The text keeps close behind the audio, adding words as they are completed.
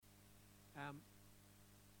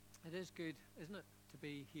It is good, isn't it, to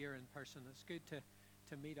be here in person? It's good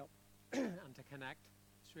to meet up and to connect.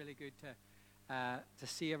 It's really good to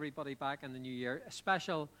see everybody back in the new year. A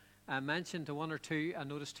special mention to one or two I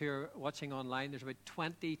noticed who are watching online. There's about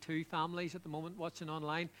 22 families at the moment watching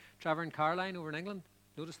online. Trevor and Caroline over in England,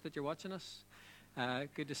 noticed that you're watching us.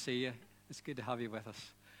 Good to see you. It's good to have you with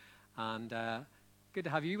us. And good to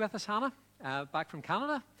have you with us, Hannah, back from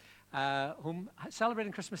Canada. Home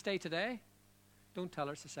celebrating Christmas Day today. Don't tell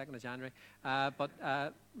her it's the 2nd of January. But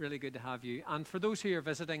really good to have you. And for those who are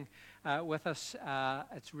visiting with us,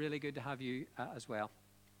 it's really good to have you as well.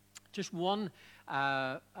 Just one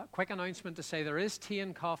quick announcement to say there is tea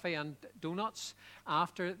and coffee and donuts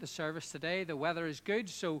after the service today. The weather is good,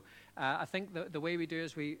 so I think the way we do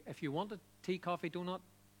is if you want a tea, coffee, donut,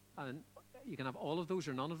 and you can have all of those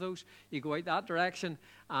or none of those. You go out that direction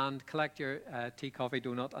and collect your tea, coffee,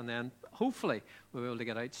 donut, and then hopefully we'll be able to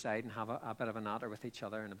get outside and have a bit of a natter with each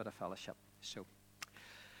other and a bit of fellowship. So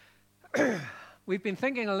we've been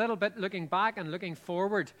thinking a little bit, looking back and looking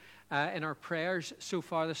forward in our prayers so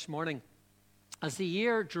far this morning. As the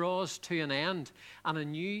year draws to an end and a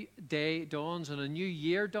new day dawns and a new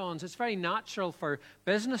year dawns, it's very natural for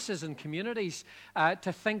businesses and communities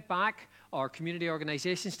to think back, or community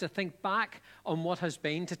organizations to think back on what has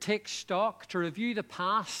been, to take stock, to review the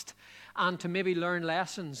past, and to maybe learn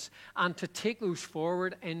lessons, and to take those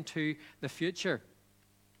forward into the future.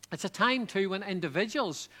 It's a time, too, when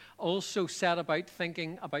individuals also set about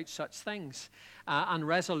thinking about such things. And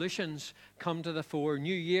resolutions come to the fore.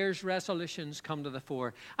 New Year's resolutions come to the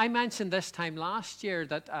fore. I mentioned this time last year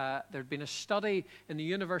that there had been a study in the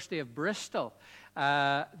University of Bristol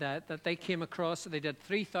that they came across. They did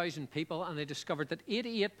 3,000 people, and they discovered that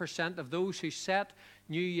 88% of those who set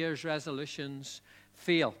New Year's resolutions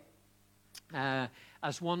fail.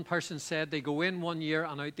 As one person said, they go in one year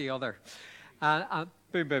and out the other.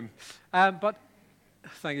 Boom, boom. But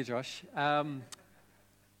thank you, Josh.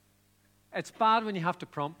 It's bad when you have to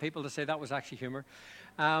prompt people to say that was actually humor.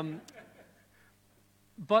 But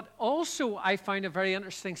also, I find a very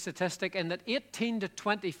interesting statistic in that 18 to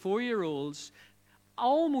 24-year-olds,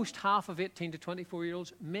 almost half of 18 to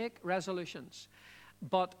 24-year-olds make resolutions.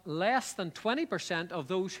 But less than 20% of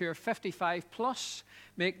those who are 55 plus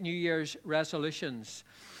make New Year's resolutions.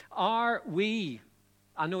 Are we,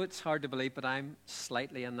 I know it's hard to believe, but I'm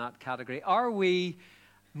slightly in that category. Are we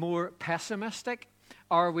more pessimistic?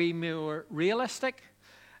 Are we more realistic?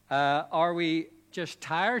 Are we just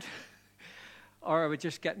tired? Or are we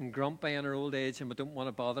just getting grumpy in our old age and we don't want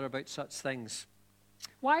to bother about such things?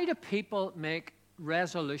 Why do people make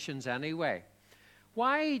resolutions anyway?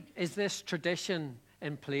 Why is this tradition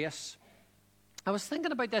in place? I was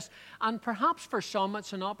thinking about this, and perhaps for some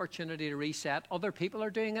it's an opportunity to reset. Other people are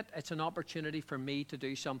doing it. It's an opportunity for me to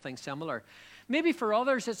do something similar. Maybe for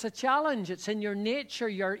others it's a challenge. It's in your nature.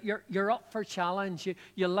 You're up for challenge.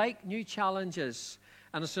 You like new challenges,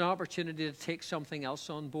 and it's an opportunity to take something else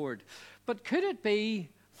on board. But could it be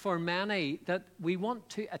for many that we want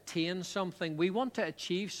to attain something, we want to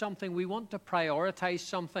achieve something, we want to prioritize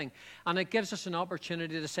something, and it gives us an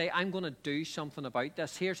opportunity to say, I'm going to do something about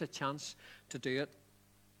this. Here's a chance to do it.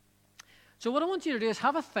 So what I want you to do is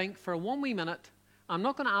have a think for 1 wee minute. I'm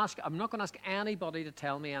not going to ask anybody to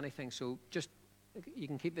tell me anything, so just you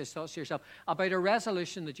can keep these thoughts to yourself about a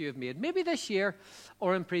resolution that you have made, maybe this year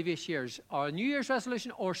or in previous years, or a New Year's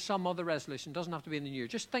resolution or some other resolution. It doesn't have to be in the new year.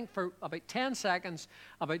 Just think for about 10 seconds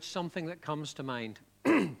about something that comes to mind.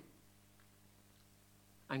 I'm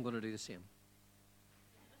going to do the same.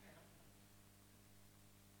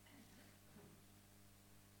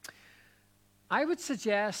 I would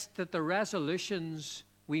suggest that the resolutions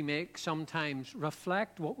we make sometimes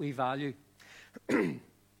reflect what we value.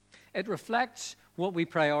 It reflects what we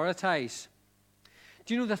prioritize.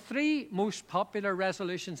 Do you know the 3 most popular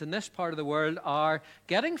resolutions in this part of the world are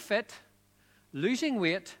getting fit, losing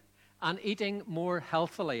weight, and eating more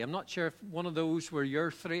healthily? I'm not sure if one of those were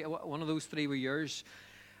your 3, one of those 3 were yours.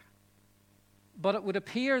 But it would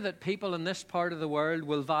appear that people in this part of the world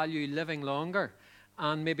will value living longer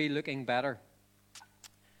and maybe looking better.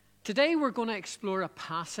 Today we're going to explore a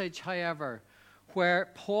passage, however, where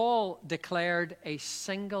Paul declared a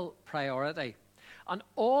single priority. And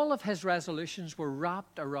all of his resolutions were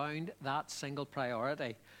wrapped around that single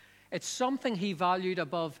priority. It's something he valued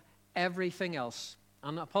above everything else.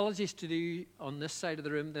 And apologies to you on this side of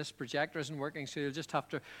the room, this projector isn't working, so you'll just have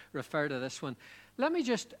to refer to this one. Let me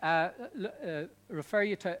just refer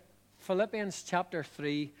you to Philippians chapter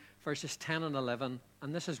 3, verses 10 and 11.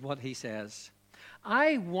 And this is what he says.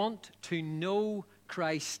 I want to know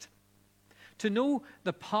Christ, to know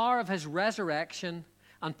the power of his resurrection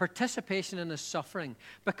and participation in his suffering,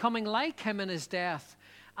 becoming like him in his death,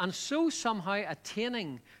 and so somehow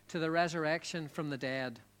attaining to the resurrection from the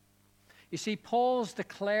dead. You see, Paul's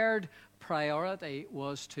declared priority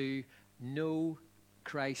was to know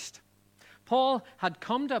Christ. Paul had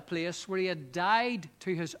come to a place where he had died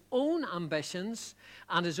to his own ambitions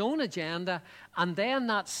and his own agenda, and then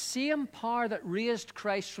that same power that raised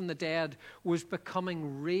Christ from the dead was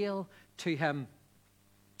becoming real to him.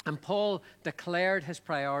 And Paul declared his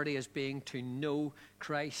priority as being to know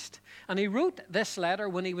Christ. And he wrote this letter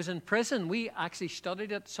when he was in prison. We actually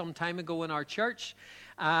studied it some time ago in our church,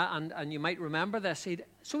 and you might remember this.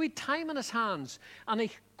 So he had time in his hands, and he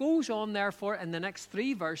goes on, therefore, in the next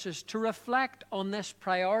 3 verses to reflect on this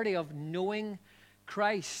priority of knowing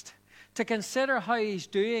Christ, to consider how he's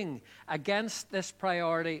doing against this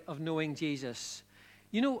priority of knowing Jesus.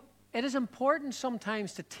 You know, it is important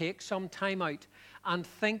sometimes to take some time out and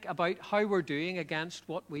think about how we're doing against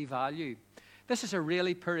what we value. This is a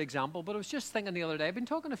really poor example, but I was just thinking the other day, I've been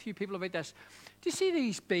talking to a few people about this. Do you see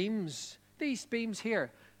these beams? These beams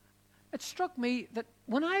here? It struck me that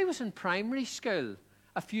when I was in primary school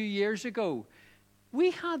a few years ago,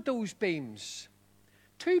 we had those beams.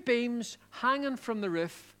 2 beams hanging from the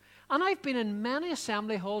roof. And I've been in many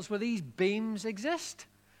assembly halls where these beams exist.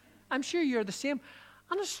 I'm sure you're the same.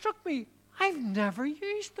 And it struck me, I've never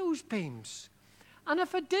used those beams. And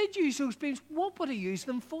if I did use those beams, what would I use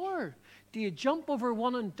them for? Do you jump over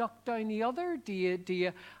one and duck down the other? What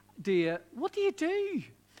do you do?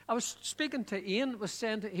 I was speaking to Ian,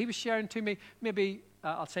 he was sharing to me, maybe,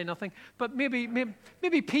 I'll say nothing, but maybe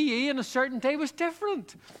PE on a certain day was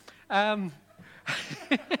different.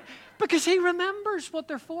 Because he remembers what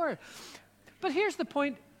they're for. But here's the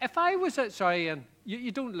point. If I was sorry, Ian,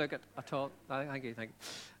 you don't look at all. Thank you.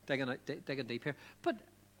 Digging deep here. But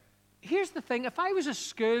here's the thing. If I was a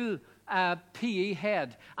school PE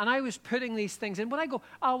head and I was putting these things in, would I go,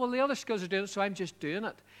 oh, well, the other schools are doing it, so I'm just doing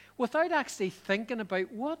it, without actually thinking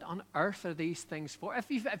about what on earth are these things for?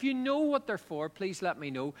 If you know what they're for, please let me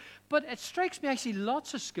know. But it strikes me, I see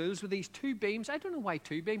lots of schools with these 2 beams. I don't know why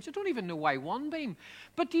 2 beams. I don't even know why 1 beam.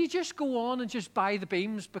 But do you just go on and just buy the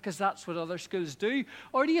beams because that's what other schools do?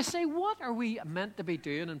 Or do you say, what are we meant to be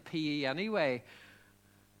doing in PE anyway?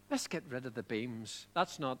 Let's get rid of the beams.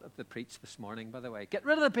 That's not the preach this morning, by the way. Get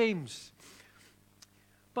rid of the beams.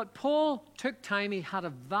 But Paul took time. He had a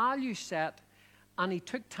value set, and he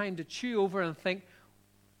took time to chew over and think,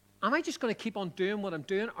 am I just going to keep on doing what I'm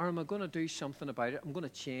doing, or am I going to do something about it? I'm going to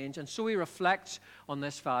change. And so he reflects on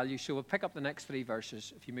this value. So we'll pick up the next 3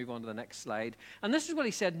 verses if you move on to the next slide. And this is what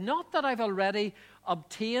he said, not that I've already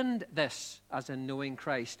obtained this, as in knowing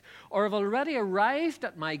Christ, or have already arrived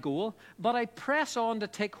at my goal, but I press on to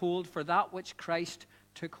take hold for that which Christ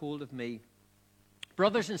took hold of me.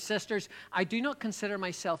 Brothers and sisters, I do not consider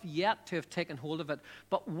myself yet to have taken hold of it,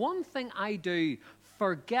 but one thing I do,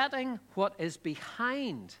 forgetting what is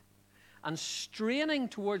behind and straining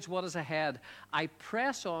towards what is ahead, I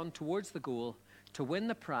press on towards the goal to win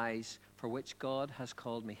the prize for which God has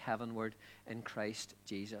called me heavenward in Christ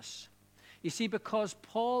Jesus. You see, because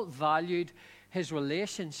Paul valued his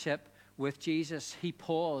relationship with Jesus, he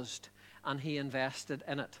paused and he invested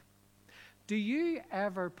in it. Do you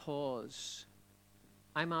ever pause?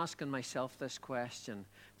 I'm asking myself this question.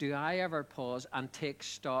 Do I ever pause and take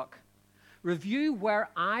stock? Review where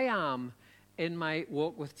I am in my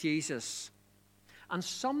walk with Jesus. And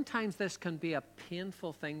sometimes this can be a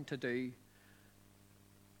painful thing to do.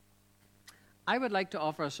 I would like to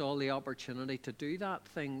offer us all the opportunity to do that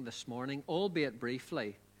thing this morning, albeit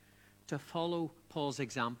briefly, to follow Paul's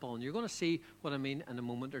example. And you're going to see what I mean in a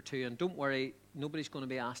moment or two. And don't worry, nobody's going to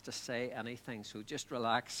be asked to say anything, so just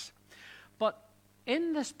relax. But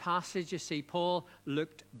in this passage, you see, Paul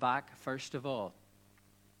looked back first of all.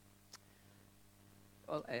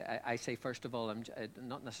 Well, I say first of all, I'm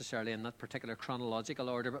not necessarily in that particular chronological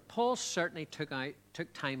order, but Paul certainly took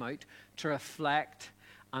time out to reflect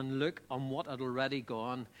and look on what had already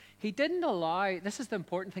gone. He didn't allow, this is the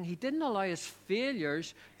important thing, he didn't allow his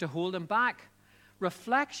failures to hold him back.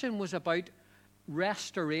 Reflection was about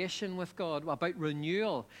restoration with God, about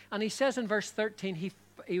renewal. And he says in verse 13,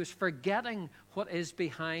 he was forgetting what is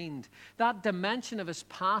behind. That dimension of his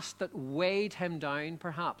past that weighed him down,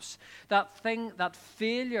 perhaps. That thing, that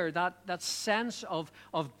failure, that sense of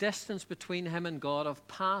distance between him and God, of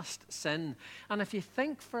past sin. And if you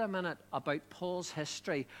think for a minute about Paul's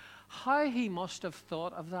history, how he must have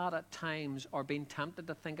thought of that at times, or been tempted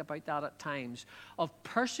to think about that at times, of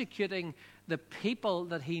persecuting the people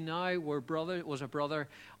that he now was a brother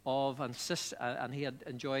of, and he had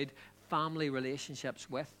enjoyed family relationships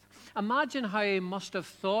with. Imagine how he must have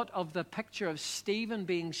thought of the picture of Stephen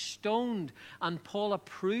being stoned and Paul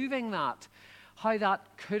approving that, how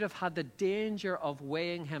that could have had the danger of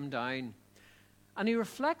weighing him down. And he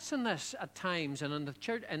reflects on this at times, and in the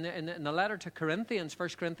church, in the letter to Corinthians, 1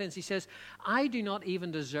 Corinthians, he says, I do not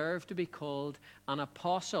even deserve to be called an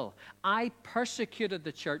apostle. I persecuted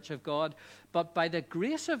the church of God, but by the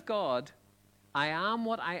grace of God, I am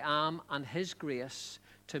what I am, and his grace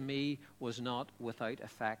to me was not without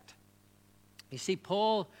effect. You see,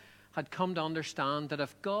 Paul had come to understand that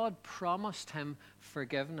if God promised him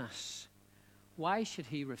forgiveness, why should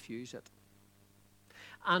he refuse it?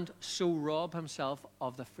 And so rob himself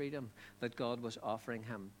of the freedom that God was offering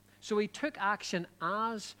him. So he took action,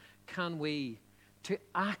 as can we, to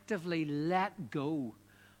actively let go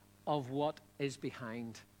of what is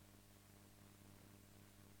behind.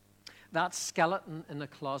 That skeleton in the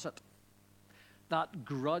closet, that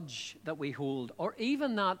grudge that we hold, or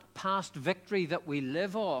even that past victory that we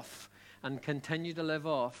live off and continue to live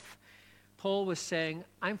off. Paul was saying,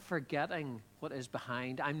 I'm forgetting what is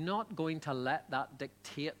behind. I'm not going to let that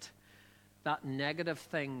dictate, that negative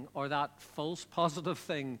thing or that false positive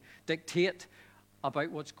thing dictate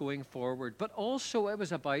about what's going forward. But also it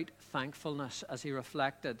was about thankfulness as he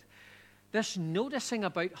reflected. This noticing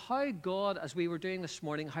about how God, as we were doing this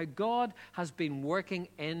morning, how God has been working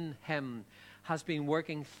in him, has been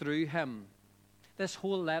working through him. This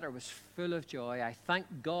whole letter was full of joy. I thank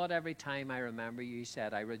God every time I remember you, he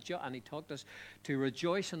said. And he taught us to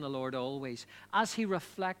rejoice in the Lord always, as he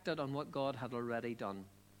reflected on what God had already done.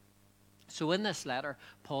 So in this letter,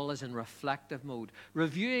 Paul is in reflective mode,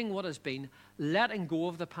 reviewing what has been, letting go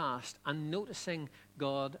of the past, and noticing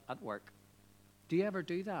God at work. Do you ever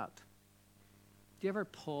do that? Do you ever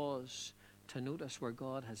pause to notice where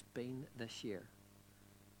God has been this year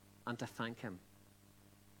and to thank him?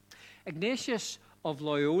 Ignatius of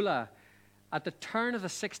Loyola, at the turn of the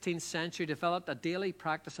 16th century, developed a daily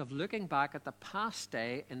practice of looking back at the past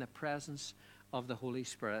day in the presence of the Holy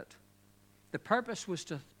Spirit. The purpose was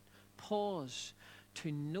to pause,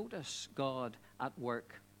 to notice God at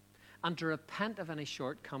work, and to repent of any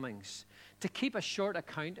shortcomings, to keep a short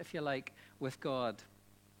account, if you like, with God.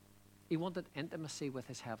 He wanted intimacy with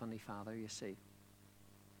his Heavenly Father, you see.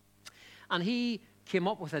 And he came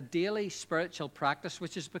up with a daily spiritual practice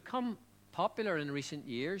which has become popular in recent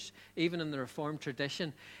years, even in the Reformed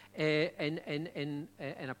tradition, in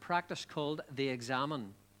a practice called the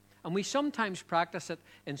Examen. And we sometimes practice it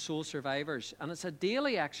in Soul Survivors, and it's a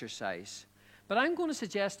daily exercise. But I'm going to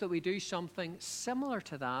suggest that we do something similar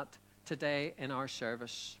to that today in our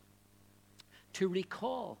service, to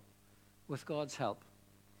recall, with God's help,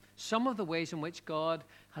 some of the ways in which God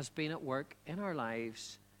has been at work in our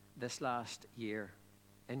lives this last year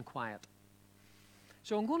in quiet.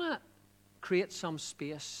 So I'm going to create some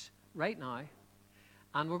space right now,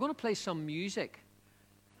 and we're going to play some music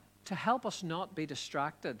to help us not be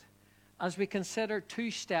distracted as we consider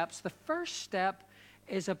two steps. The first step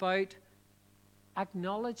is about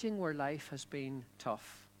acknowledging where life has been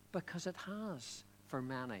tough, because it has for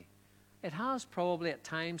many. It has probably at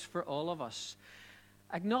times for all of us.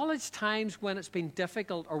 Acknowledge times when it's been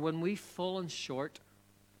difficult or when we've fallen short,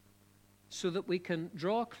 so that we can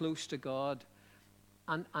draw close to God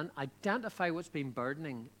and identify what's been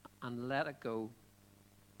burdening and let it go.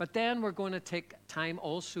 But then we're going to take time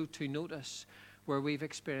also to notice where we've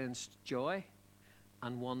experienced joy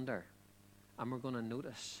and wonder. And we're going to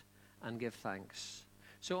notice and give thanks.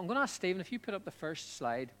 So I'm going to ask Stephen if you put up the first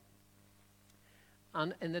slide.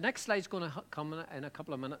 And in the next slide is going to come in a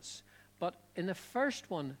couple of minutes. But in the first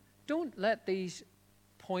one, don't let these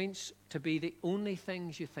points to be the only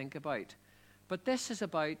things you think about. But this is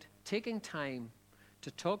about taking time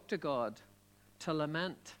to talk to God, to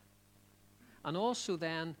lament, and also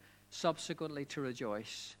then subsequently to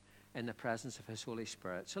rejoice in the presence of his Holy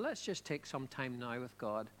Spirit. So let's just take some time now with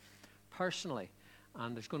God personally.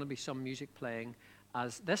 And there's going to be some music playing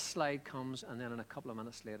as this slide comes, and then in a couple of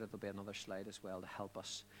minutes later there'll be another slide as well to help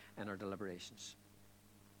us in our deliberations.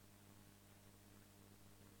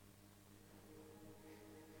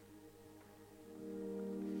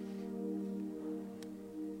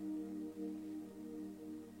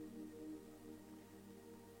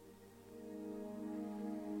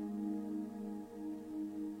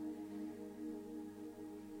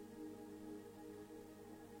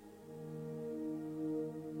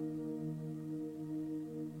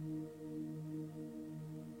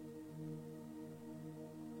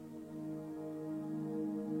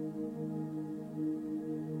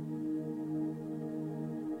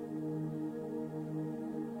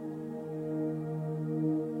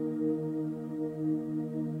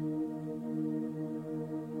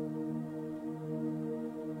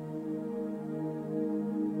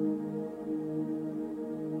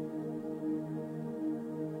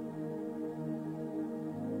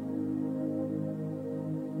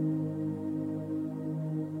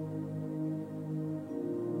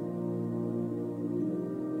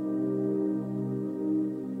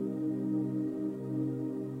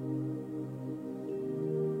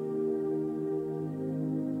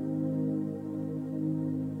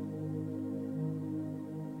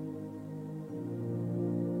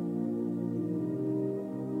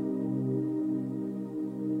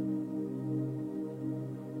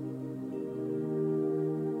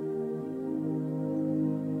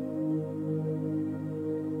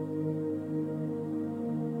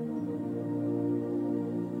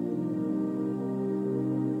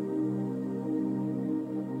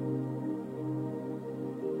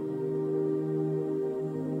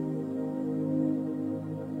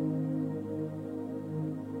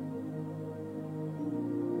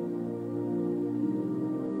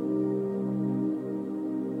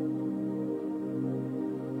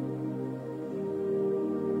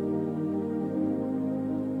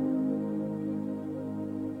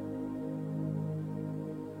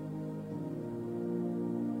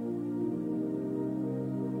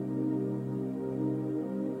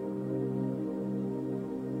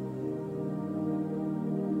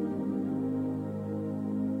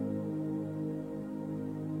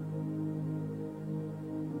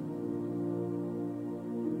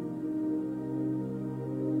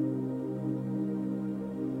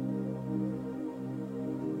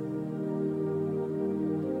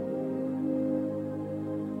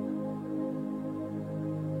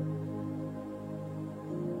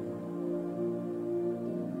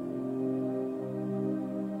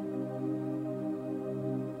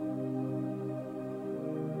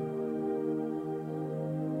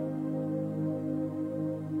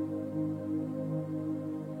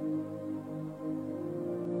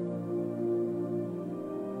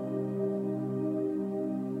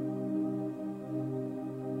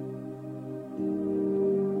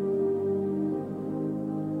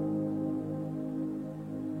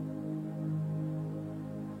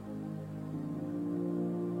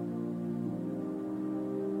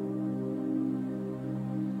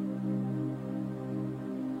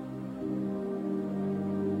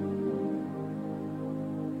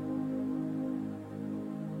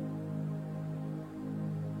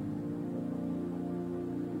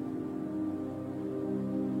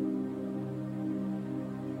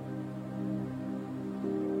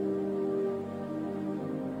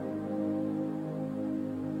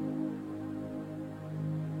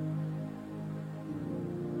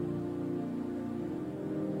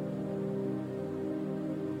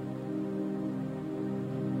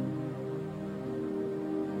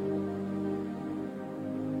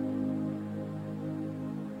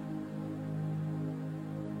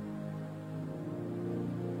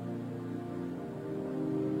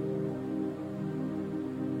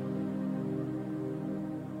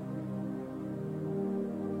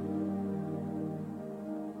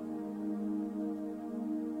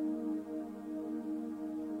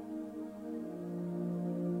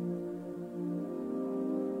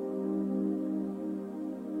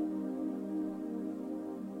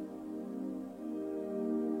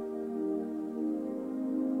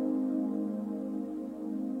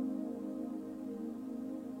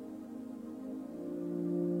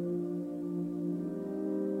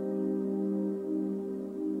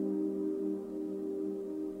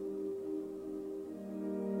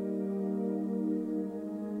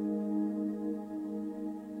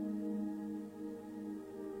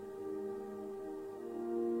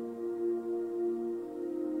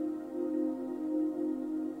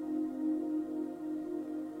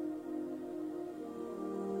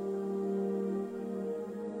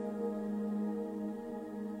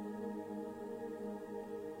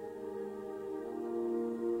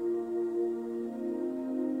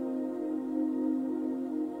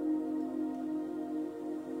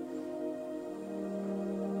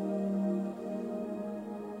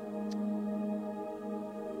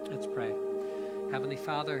 Let's pray. Heavenly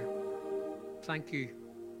Father, thank you.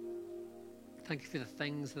 Thank you for the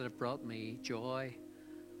things that have brought me joy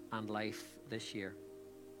and life this year.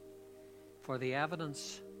 For the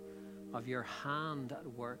evidence of your hand at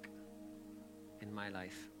work in my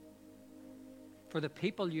life. For the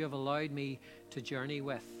people you have allowed me to journey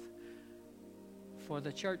with. For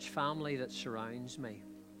the church family that surrounds me.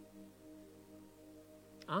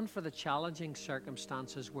 And for the challenging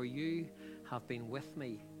circumstances where you have been with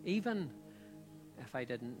me, even if I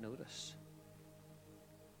didn't notice.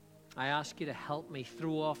 I ask you to help me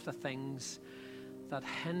throw off the things that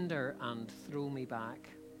hinder and throw me back.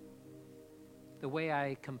 The way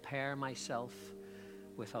I compare myself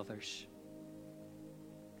with others.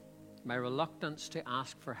 My reluctance to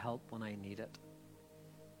ask for help when I need it.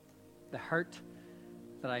 The hurt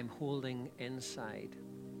that I'm holding inside.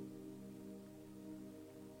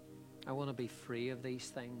 I want to be free of these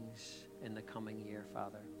things in the coming year,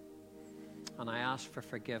 Father. And I ask for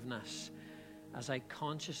forgiveness as I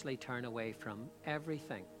consciously turn away from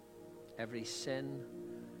everything, every sin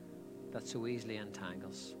that so easily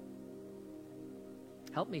entangles.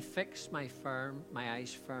 Help me fix my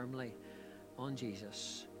eyes firmly on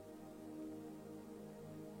Jesus.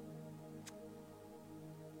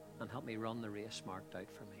 And help me run the race marked out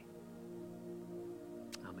for me.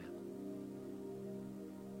 Amen.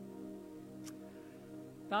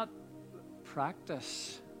 That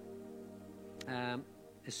practice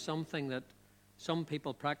is something that some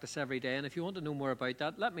people practice every day. And if you want to know more about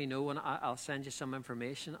that, let me know and I'll send you some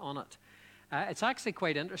information on it. It's actually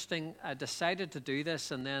quite interesting. I decided to do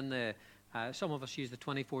this, and then some of us use the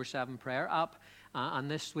 24/7 prayer app. And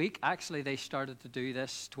this week, actually, they started to do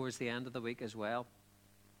this towards the end of the week as well.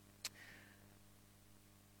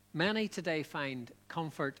 Many today find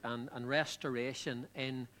comfort and restoration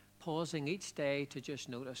in pausing each day to just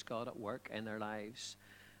notice God at work in their lives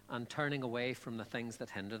and turning away from the things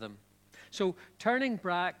that hinder them. So turning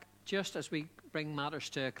back, just as we bring matters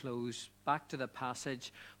to a close, back to the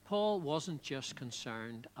passage, Paul wasn't just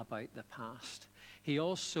concerned about the past. He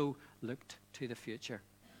also looked to the future.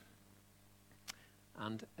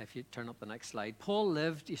 And if you turn up the next slide, Paul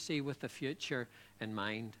lived, you see, with the future in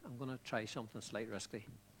mind. I'm going to try something slightly risky.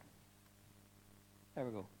 There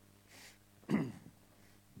we go.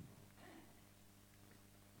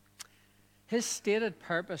 His stated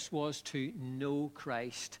purpose was to know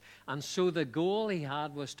Christ. And so the goal he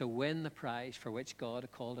had was to win the prize for which God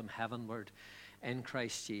had called him heavenward in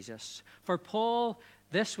Christ Jesus. For Paul,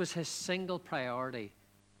 this was his single priority,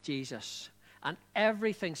 Jesus. And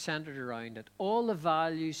everything centered around it. All the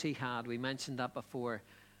values he had, we mentioned that before.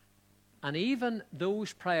 And even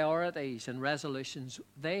those priorities and resolutions,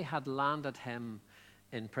 they had landed him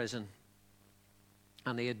in prison.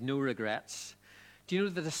 And he had no regrets. Do you know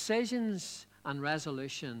the decisions and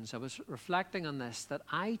resolutions, I was reflecting on this, that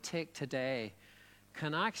I take today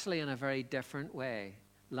can actually in a very different way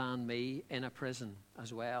land me in a prison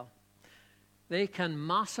as well. They can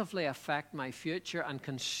massively affect my future and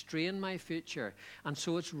constrain my future. And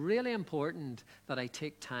so it's really important that I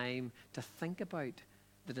take time to think about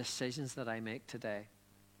the decisions that I make today.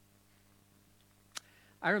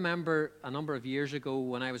 I remember a number of years ago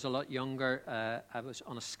when I was a lot younger, I was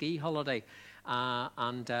on a ski holiday,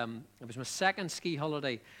 and it was my second ski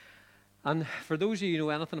holiday. And for those of you who know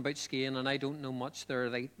anything about skiing, and I don't know much, there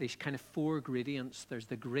are these kind of four gradients. There's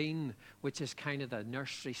the green, which is kind of the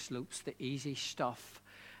nursery slopes, the easy stuff.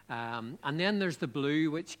 And then there's the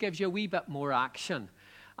blue, which gives you a wee bit more action.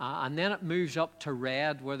 And then it moves up to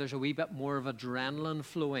red, where there's a wee bit more of adrenaline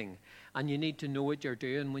flowing. And you need to know what you're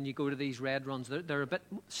doing when you go to these red runs. They're a bit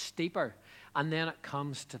steeper. And then it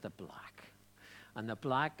comes to the black. And the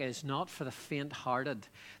black is not for the faint-hearted.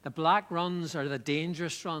 The black runs are the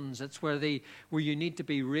dangerous runs. It's where you need to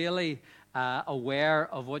be really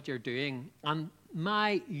aware of what you're doing. And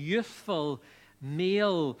my youthful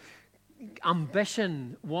male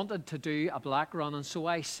ambition wanted to do a black run, and so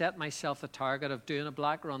I set myself the target of doing a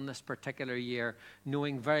black run this particular year,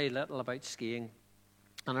 knowing very little about skiing.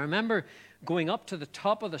 And I remember going up to the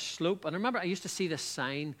top of the slope, and I remember I used to see this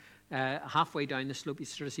sign halfway down the slope. You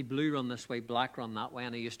sort of see blue run this way, black run that way,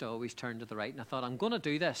 and I used to always turn to the right, and I thought, I'm going to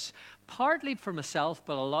do this, partly for myself,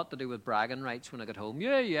 but a lot to do with bragging rights when I got home.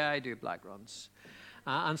 Yeah, I do black runs.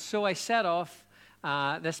 And so I set off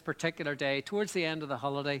this particular day towards the end of the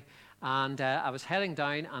holiday, and I was heading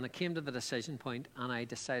down, and I came to the decision point, and I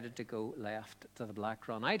decided to go left to the black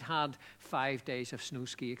run. I'd had 5 days of snow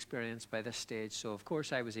ski experience by this stage, so of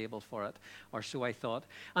course I was able for it, or so I thought.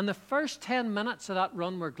 And the first 10 minutes of that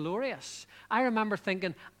run were glorious. I remember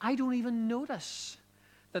thinking, I don't even notice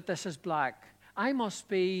that this is black. I must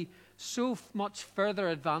be so much further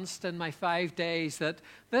advanced in my 5 days that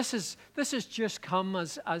this has just come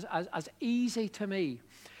as easy to me.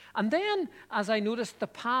 And then, as I noticed, the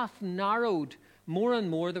path narrowed more and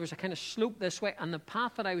more. There was a kind of slope this way, and the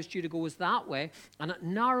path that I was due to go was that way, and it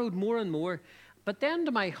narrowed more and more. But then,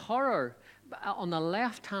 to my horror, on the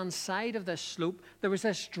left-hand side of this slope, there was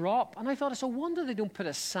this drop. And I thought, it's a wonder they don't put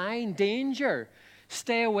a sign, danger,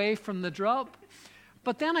 stay away from the drop.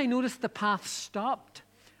 But then I noticed the path stopped,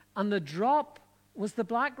 and the drop was the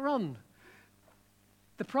Black Run.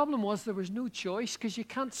 The problem was there was no choice, because you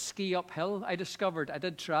can't ski uphill, I discovered. I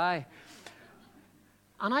did try.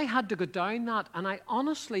 And I had to go down that, and I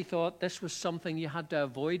honestly thought this was something you had to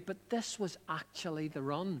avoid, but this was actually the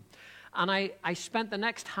run. And I spent the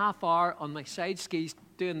next half hour on my side skis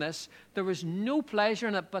doing this. There was no pleasure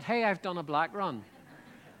in it, but hey, I've done a Black Run.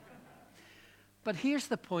 But here's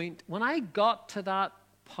the point. When I got to that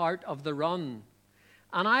part of the run,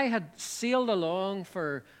 and I had sailed along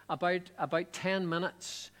for about 10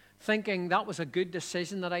 minutes, thinking that was a good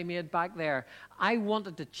decision that I made back there, I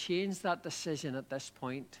wanted to change that decision at this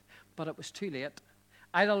point, but it was too late.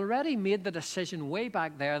 I'd already made the decision way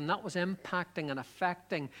back there, and that was impacting and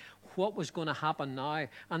affecting what was going to happen now,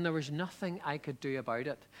 and there was nothing I could do about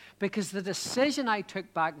it, because the decision I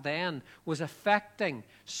took back then was affecting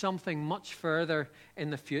something much further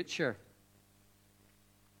in the future.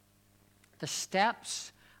 The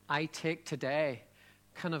steps I take today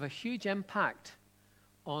can have a huge impact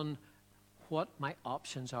on what my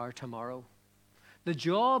options are tomorrow. The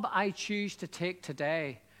job I choose to take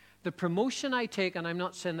today, the promotion I take, and I'm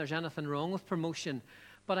not saying there's anything wrong with promotion,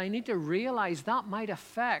 but I need to realize that might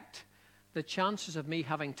affect the chances of me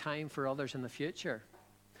having time for others in the future.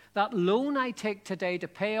 That loan I take today to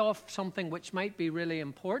pay off something which might be really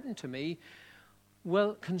important to me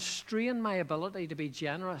will constrain my ability to be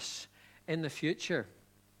generous in the future.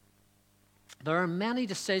 There are many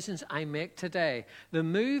decisions I make today. The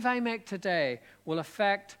move I make today will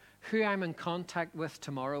affect who I'm in contact with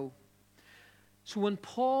tomorrow. So when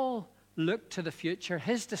Paul looked to the future,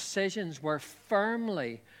 his decisions were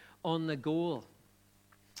firmly on the goal,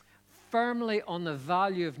 firmly on the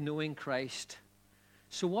value of knowing Christ.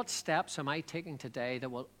 So what steps am I taking today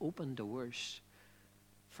that will open doors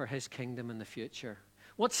for his kingdom in the future?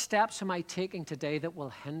 What steps am I taking today that will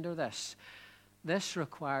hinder this? This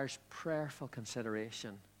requires prayerful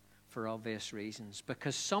consideration for obvious reasons,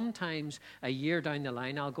 because sometimes a year down the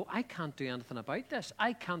line I'll go, I can't do anything about this.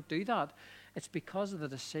 I can't do that. It's because of the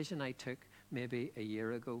decision I took maybe a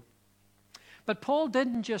year ago. But Paul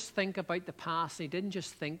didn't just think about the past. He didn't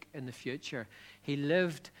just think in the future. He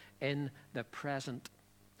lived in the present.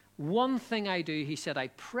 One thing I do, he said, I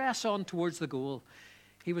press on towards the goal.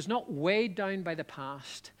 He was not weighed down by the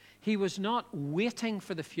past. He was not waiting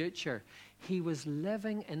for the future. He was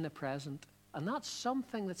living in the present. And that's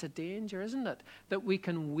something that's a danger, isn't it? That we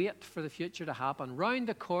can wait for the future to happen. Round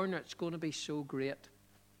the corner, it's going to be so great.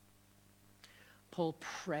 Paul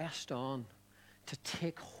pressed on to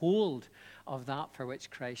take hold of that for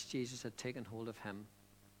which Christ Jesus had taken hold of him.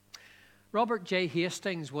 Robert J.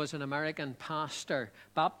 Hastings was an American pastor,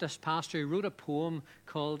 Baptist pastor, who wrote a poem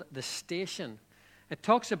called The Station. It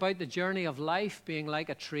talks about the journey of life being like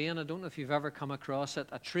a train. I don't know if you've ever come across it.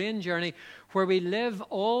 A train journey where we live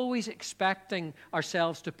always expecting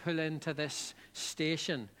ourselves to pull into this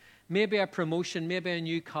station. Maybe a promotion, maybe a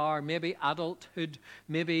new car, maybe adulthood,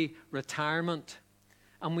 maybe retirement.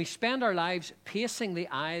 And we spend our lives pacing the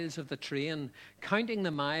aisles of the train, counting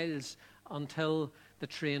the miles until the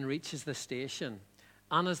train reaches the station.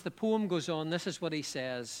 And as the poem goes on, this is what he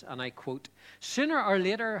says, and I quote, "Sooner or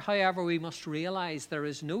later, however, we must realize there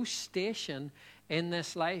is no station in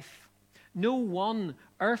this life, no one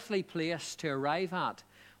earthly place to arrive at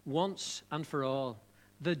once and for all.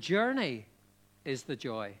 The journey is the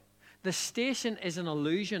joy. The station is an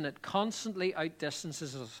illusion. It constantly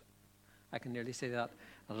outdistances us." I can nearly say that.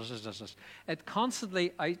 It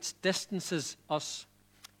constantly outdistances us.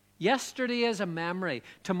 Yesterday is a memory.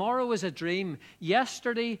 Tomorrow is a dream.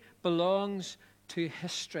 Yesterday belongs to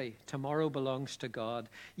history. Tomorrow belongs to God.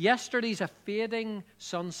 Yesterday's a fading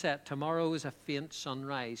sunset. Tomorrow is a faint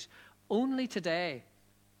sunrise. Only today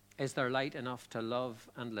is there light enough to love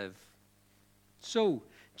and live. So,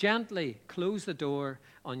 gently close the door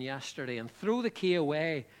on yesterday and throw the key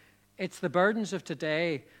away. It's the burdens of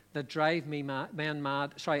today that drive men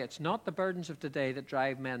mad. Sorry, it's not the burdens of today that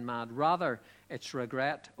drive men mad. Rather, it's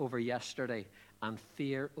regret over yesterday and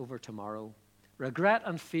fear over tomorrow. Regret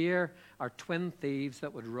and fear are twin thieves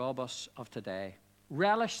that would rob us of today.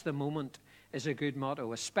 Relish the moment is a good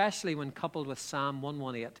motto, especially when coupled with Psalm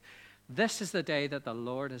 118. This is the day that the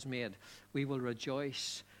Lord has made. We will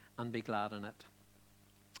rejoice and be glad in it.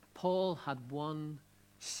 Paul had one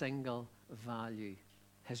single value.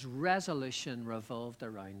 His resolution revolved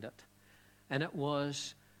around it, and it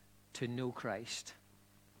was to know Christ.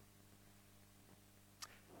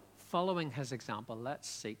 Following his example, let's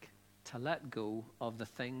seek to let go of the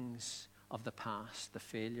things of the past, the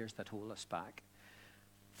failures that hold us back.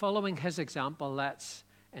 Following his example, let's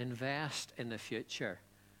invest in the future,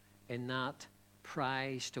 in that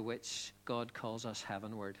prize to which God calls us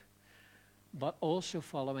heavenward. But also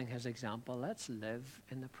following his example, let's live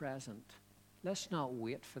in the present. Let's not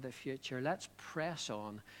wait for the future. Let's press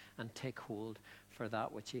on and take hold for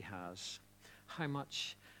that which he has. How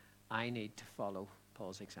much I need to follow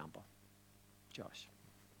Paul's example. Josh.